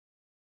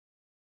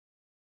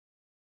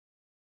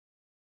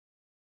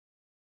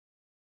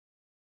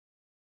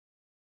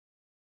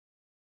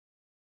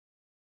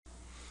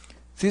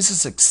This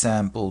is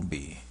example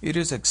B. It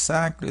is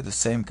exactly the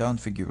same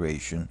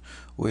configuration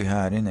we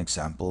had in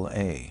example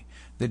A.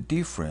 The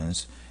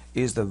difference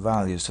is the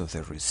values of the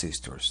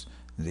resistors.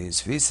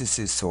 This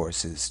VCC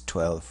source is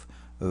 12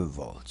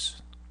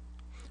 volts.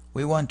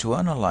 We want to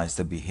analyze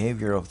the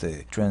behavior of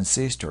the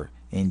transistor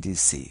in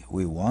DC.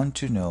 We want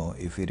to know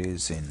if it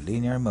is in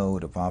linear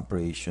mode of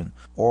operation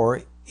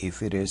or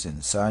if it is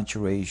in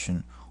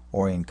saturation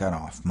or in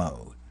cutoff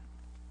mode.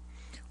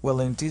 Well,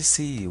 in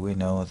DC we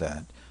know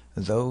that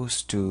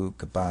those two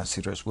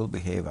capacitors will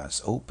behave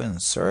as open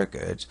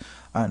circuits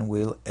and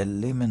will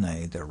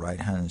eliminate the right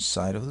hand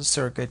side of the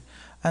circuit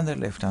and the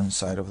left hand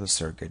side of the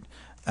circuit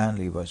and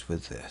leave us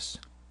with this.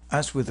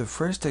 As with the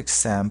first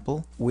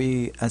example,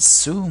 we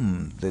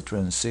assume the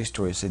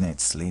transistor is in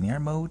its linear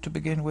mode to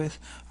begin with,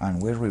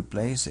 and we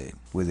replace it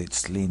with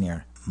its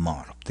linear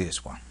model,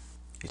 this one.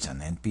 It's an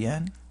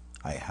NPN.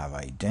 I have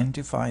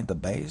identified the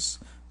base,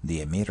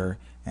 the emitter,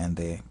 and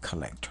the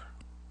collector.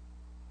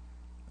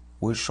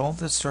 We'll solve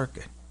the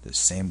circuit the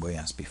same way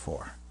as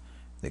before.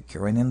 The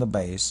current in the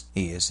base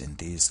is in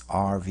this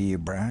RV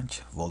branch,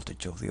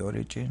 voltage of the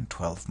origin,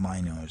 12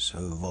 minus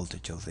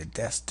voltage of the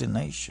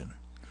destination,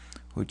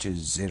 which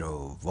is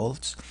 0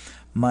 volts,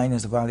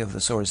 minus the value of the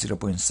source,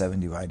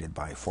 0.7 divided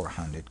by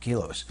 400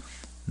 kilos.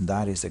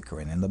 That is the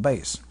current in the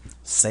base.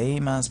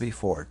 Same as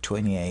before,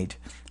 28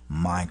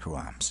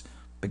 microamps.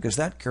 Because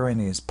that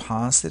current is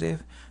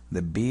positive,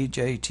 the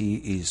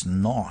BJT is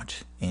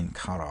not in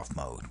cutoff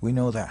mode. We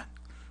know that.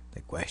 The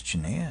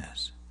question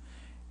is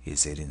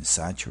it in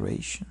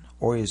saturation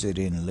or is it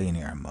in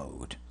linear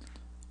mode?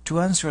 To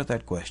answer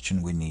that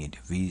question, we need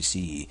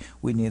VCE.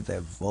 We need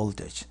the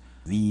voltage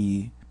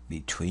V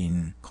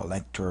between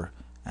collector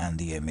and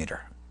the emitter.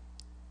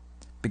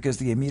 Because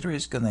the emitter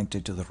is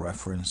connected to the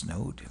reference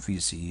node,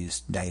 VCE is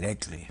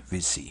directly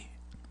VC.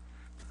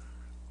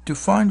 To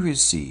find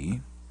VC,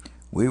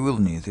 we will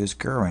need this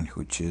current,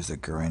 which is the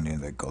current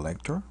in the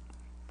collector.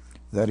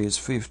 That is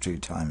 50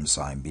 times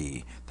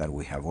IB that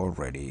we have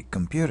already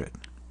computed.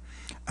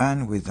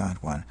 And with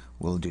that one,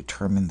 we'll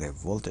determine the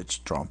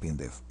voltage drop in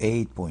the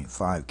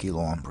 8.5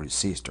 kilo ohm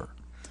resistor.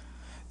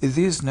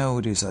 This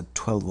node is at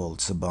 12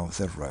 volts above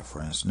the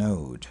reference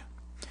node.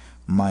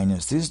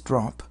 Minus this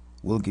drop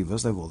will give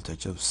us the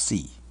voltage of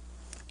C.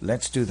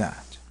 Let's do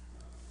that.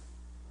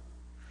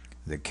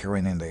 The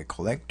current in the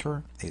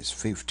collector is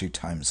 50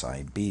 times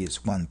IB is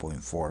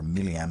 1.4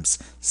 milliamps,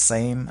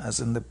 same as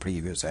in the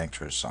previous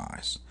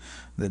exercise.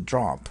 The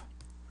drop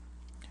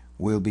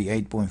will be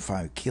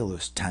 8.5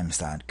 kilos times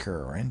that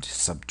current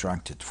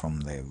subtracted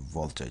from the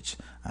voltage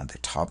at the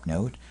top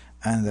node,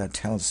 and that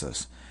tells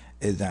us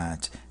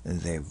that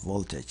the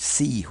voltage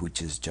C,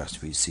 which is just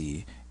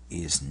VC,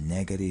 is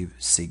negative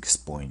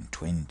 6.25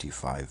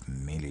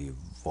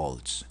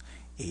 millivolts.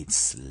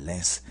 It's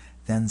less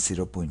than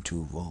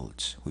 0.2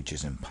 volts, which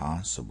is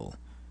impossible.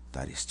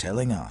 That is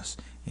telling us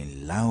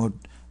in loud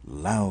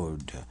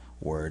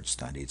words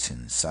that it's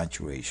in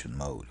saturation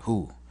mode.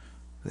 Who?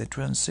 The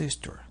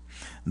transistor.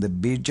 The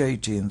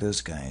BJT in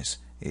this case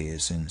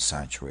is in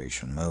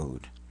saturation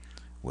mode.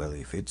 Well,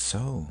 if it's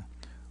so,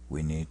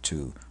 we need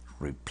to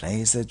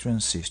replace the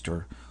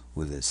transistor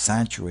with a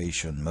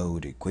saturation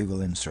mode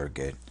equivalent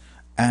circuit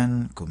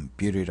and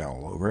compute it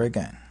all over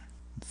again.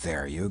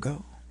 There you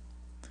go.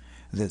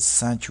 The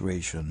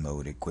saturation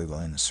mode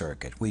equivalent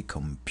circuit. We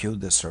compute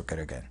the circuit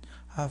again.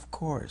 Of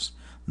course,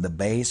 the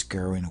base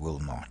current will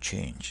not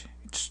change.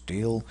 It's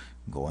still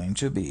going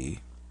to be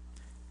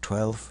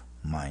 12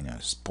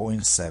 minus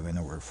 0.7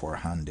 over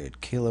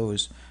 400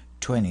 kilos,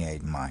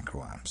 28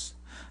 microamps.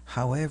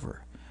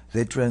 However,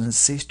 the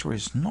transistor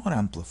is not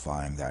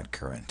amplifying that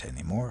current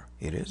anymore.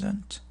 It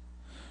isn't.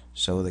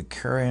 So the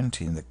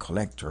current in the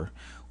collector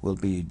will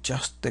be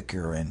just the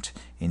current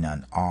in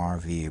an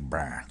RV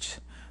branch.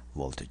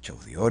 Voltage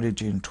of the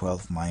origin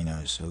 12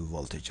 minus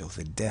voltage of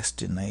the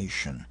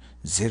destination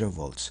 0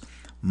 volts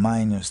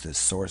minus the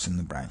source in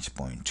the branch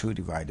 0.2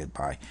 divided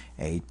by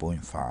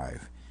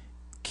 8.5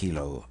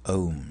 kilo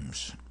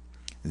ohms.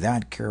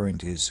 That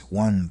current is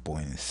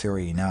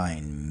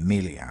 1.39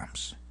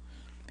 milliamps.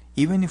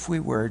 Even if we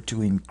were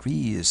to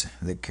increase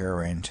the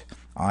current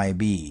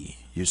IB,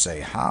 you say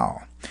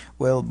how?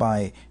 Well,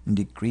 by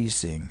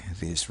decreasing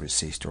this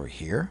resistor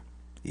here.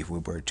 If we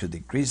were to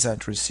decrease that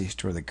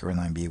resistor, the current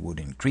IB would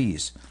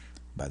increase,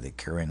 but the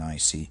current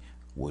IC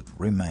would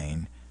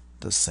remain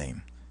the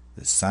same.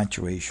 The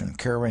saturation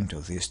current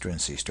of this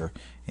transistor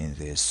in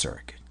this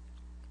circuit.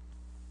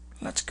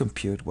 Let's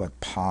compute what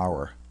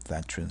power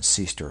that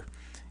transistor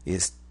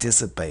is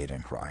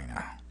dissipating right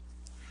now.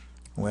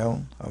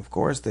 Well, of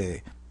course,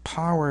 the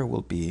power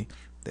will be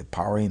the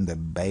power in the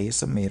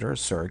base emitter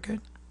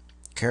circuit,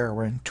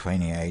 current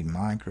 28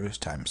 micros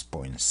times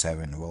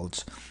 0.7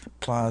 volts,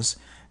 plus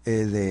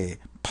the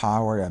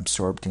power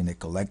absorbed in the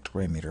collector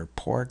emitter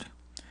port,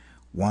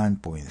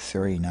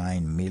 1.39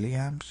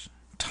 milliamps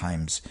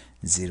times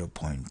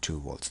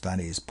 0.2 volts. That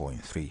is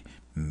 0.3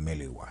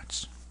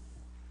 milliwatts.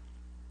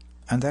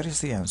 And that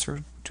is the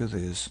answer to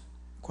this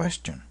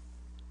question.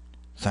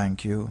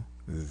 Thank you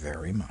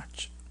very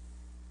much.